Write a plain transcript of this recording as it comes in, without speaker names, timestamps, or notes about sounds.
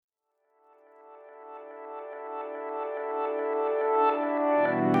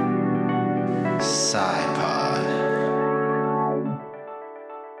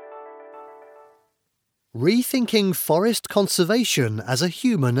Rethinking forest conservation as a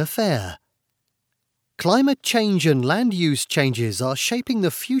human affair. Climate change and land use changes are shaping the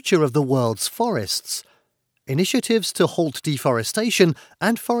future of the world's forests. Initiatives to halt deforestation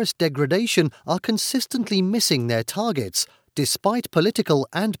and forest degradation are consistently missing their targets, despite political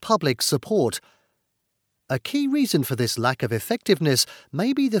and public support. A key reason for this lack of effectiveness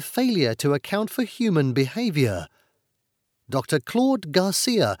may be the failure to account for human behavior. Dr. Claude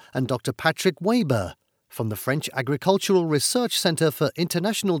Garcia and Dr. Patrick Weber, from the French Agricultural Research Centre for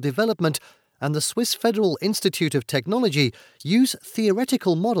International Development and the Swiss Federal Institute of Technology, use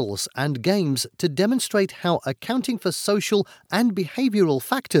theoretical models and games to demonstrate how accounting for social and behavioral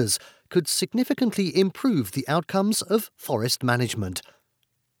factors could significantly improve the outcomes of forest management.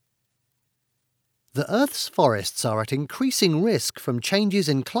 The Earth's forests are at increasing risk from changes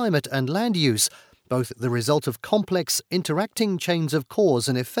in climate and land use, both the result of complex, interacting chains of cause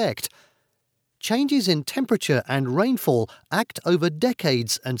and effect. Changes in temperature and rainfall act over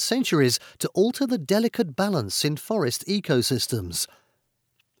decades and centuries to alter the delicate balance in forest ecosystems.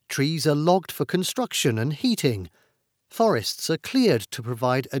 Trees are logged for construction and heating. Forests are cleared to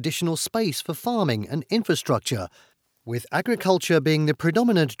provide additional space for farming and infrastructure, with agriculture being the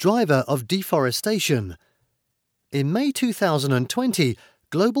predominant driver of deforestation. In May 2020,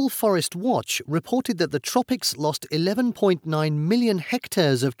 Global Forest Watch reported that the tropics lost 11.9 million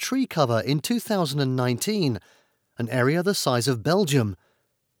hectares of tree cover in 2019, an area the size of Belgium.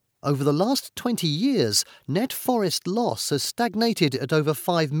 Over the last 20 years, net forest loss has stagnated at over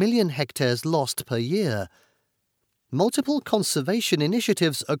 5 million hectares lost per year. Multiple conservation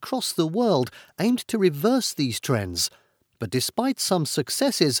initiatives across the world aimed to reverse these trends, but despite some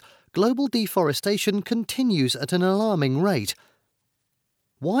successes, global deforestation continues at an alarming rate.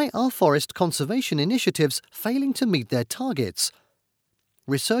 Why are forest conservation initiatives failing to meet their targets?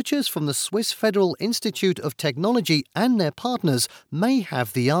 Researchers from the Swiss Federal Institute of Technology and their partners may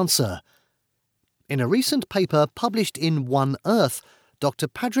have the answer. In a recent paper published in One Earth, Dr.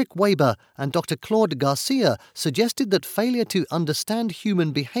 Patrick Weber and Dr. Claude Garcia suggested that failure to understand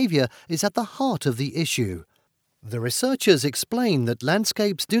human behavior is at the heart of the issue. The researchers explain that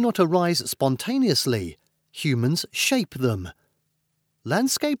landscapes do not arise spontaneously. Humans shape them.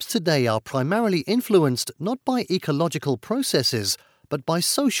 Landscapes today are primarily influenced not by ecological processes, but by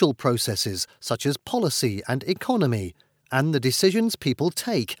social processes such as policy and economy, and the decisions people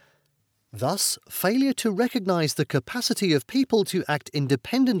take. Thus, failure to recognize the capacity of people to act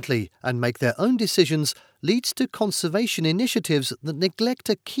independently and make their own decisions leads to conservation initiatives that neglect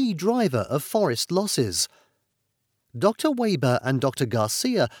a key driver of forest losses. Dr. Weber and Dr.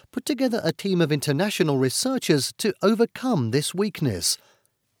 Garcia put together a team of international researchers to overcome this weakness.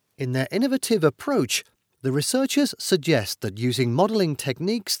 In their innovative approach, the researchers suggest that using modeling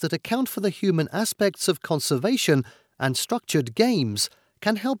techniques that account for the human aspects of conservation and structured games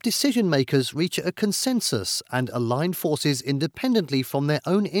can help decision-makers reach a consensus and align forces independently from their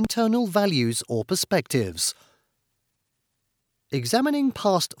own internal values or perspectives. Examining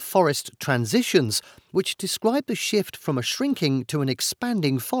past forest transitions, which describe the shift from a shrinking to an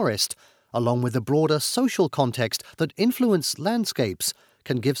expanding forest, along with the broader social context that influence landscapes,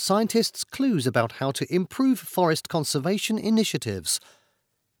 can give scientists clues about how to improve forest conservation initiatives.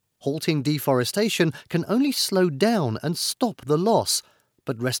 Halting deforestation can only slow down and stop the loss,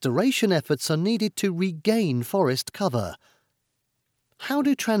 but restoration efforts are needed to regain forest cover. How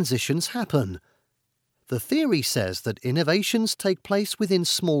do transitions happen? The theory says that innovations take place within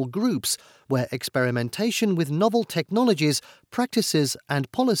small groups, where experimentation with novel technologies, practices, and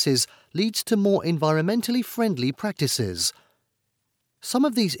policies leads to more environmentally friendly practices. Some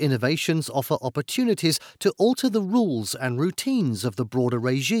of these innovations offer opportunities to alter the rules and routines of the broader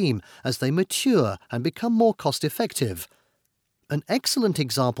regime as they mature and become more cost-effective. An excellent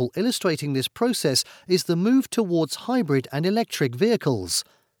example illustrating this process is the move towards hybrid and electric vehicles.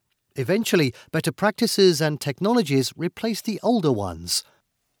 Eventually, better practices and technologies replace the older ones.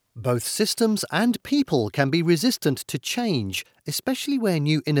 Both systems and people can be resistant to change, especially where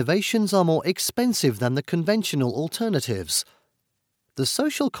new innovations are more expensive than the conventional alternatives. The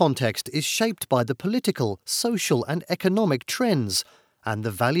social context is shaped by the political, social, and economic trends, and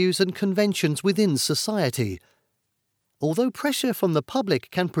the values and conventions within society. Although pressure from the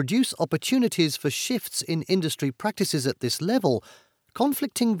public can produce opportunities for shifts in industry practices at this level,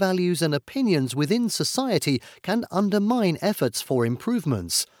 conflicting values and opinions within society can undermine efforts for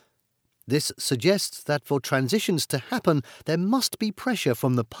improvements. This suggests that for transitions to happen, there must be pressure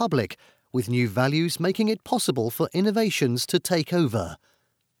from the public, with new values making it possible for innovations to take over.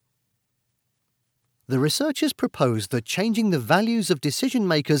 The researchers propose that changing the values of decision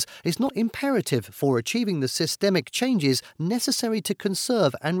makers is not imperative for achieving the systemic changes necessary to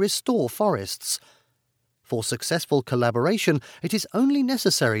conserve and restore forests. For successful collaboration, it is only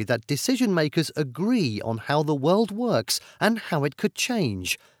necessary that decision makers agree on how the world works and how it could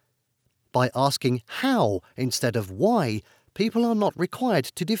change. By asking how instead of why, people are not required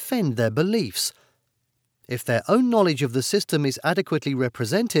to defend their beliefs. If their own knowledge of the system is adequately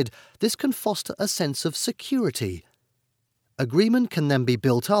represented, this can foster a sense of security. Agreement can then be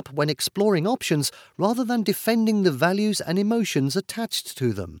built up when exploring options rather than defending the values and emotions attached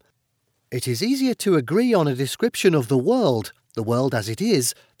to them. It is easier to agree on a description of the world as it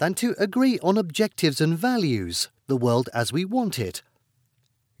is, than to agree on objectives and values, the world as we want it.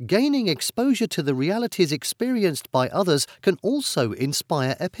 Gaining exposure to the realities experienced by others can also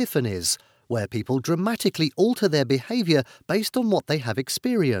inspire epiphanies, where people dramatically alter their behavior based on what they have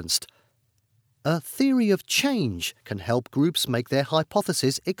experienced. A theory of change can help groups make their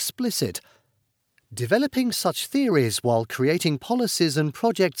hypotheses explicit. Developing such theories while creating policies and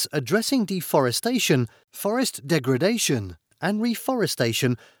projects addressing deforestation, forest degradation, and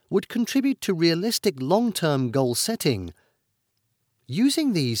reforestation would contribute to realistic long-term goal setting.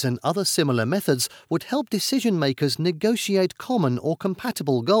 Using these and other similar methods would help decision makers negotiate common or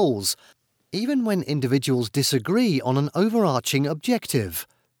compatible goals, even when individuals disagree on an overarching objective.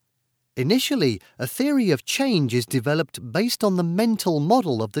 Initially, a theory of change is developed based on the mental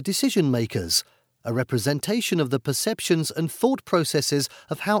model of the decision makers, a representation of the perceptions and thought processes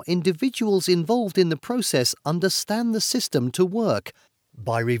of how individuals involved in the process understand the system to work.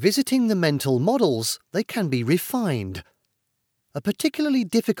 By revisiting the mental models, they can be refined. A particularly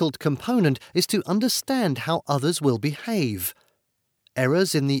difficult component is to understand how others will behave.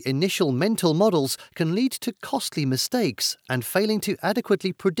 Errors in the initial mental models can lead to costly mistakes, and failing to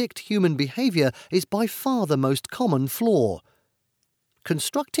adequately predict human behavior is by far the most common flaw.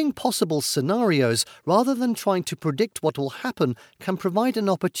 Constructing possible scenarios rather than trying to predict what will happen can provide an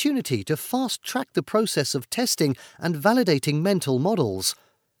opportunity to fast-track the process of testing and validating mental models.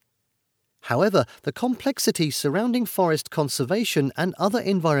 However, the complexity surrounding forest conservation and other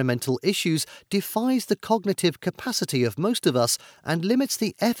environmental issues defies the cognitive capacity of most of us and limits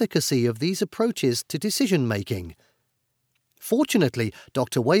the efficacy of these approaches to decision-making. Fortunately,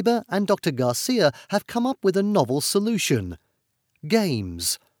 Dr. Weber and Dr. Garcia have come up with a novel solution: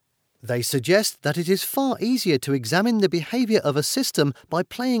 games. They suggest that it is far easier to examine the behavior of a system by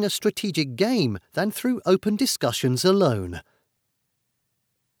playing a strategic game than through open discussions alone.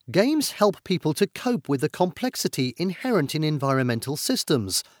 Games help people to cope with the complexity inherent in environmental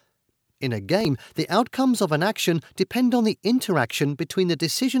systems. In a game, the outcomes of an action depend on the interaction between the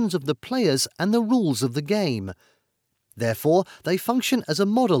decisions of the players and the rules of the game. Therefore, they function as a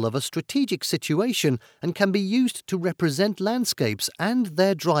model of a strategic situation and can be used to represent landscapes and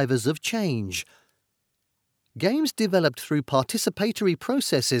their drivers of change. Games developed through participatory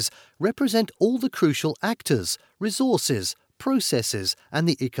processes represent all the crucial actors, resources, processes, and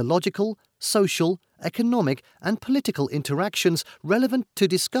the ecological, social, economic, and political interactions relevant to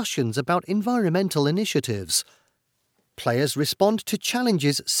discussions about environmental initiatives. Players respond to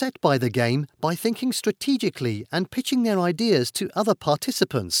challenges set by the game by thinking strategically and pitching their ideas to other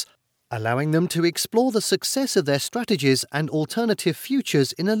participants, allowing them to explore the success of their strategies and alternative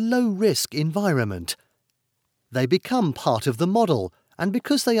futures in a low-risk environment. They become part of the model, and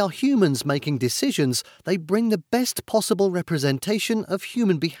because they are humans making decisions, they bring the best possible representation of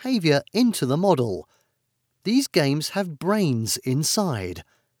human behavior into the model. These games have brains inside.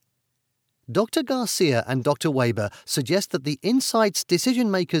 Dr. Garcia and Dr. Weber suggest that the insights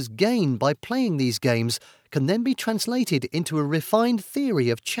decision-makers gain by playing these games can then be translated into a refined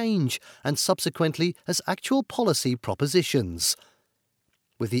theory of change and subsequently as actual policy propositions.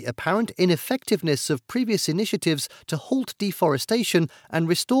 With the apparent ineffectiveness of previous initiatives to halt deforestation and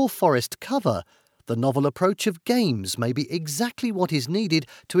restore forest cover, the novel approach of games may be exactly what is needed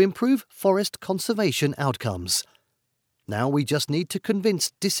to improve forest conservation outcomes. Now we just need to convince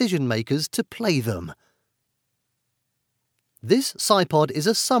decision-makers to play them. This SciPod is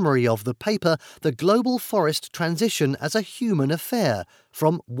a summary of the paper The Global Forest Transition as a Human Affair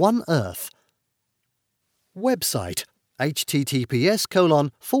from One Earth. Website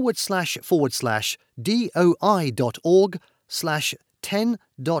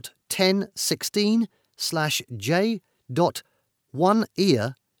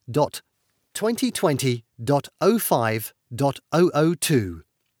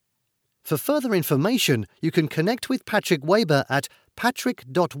For further information, you can connect with Patrick Weber at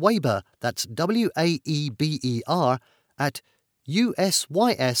patrick.weber, that's Waeber, at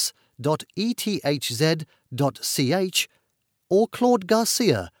usys.edu. claude.ethz.ch or Claude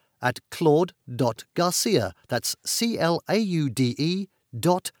Garcia at claude.garcia, that's CLAUDE.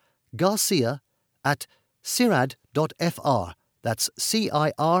 Garcia at cirad.fr, that's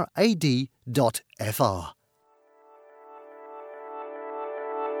CIRAD.fr.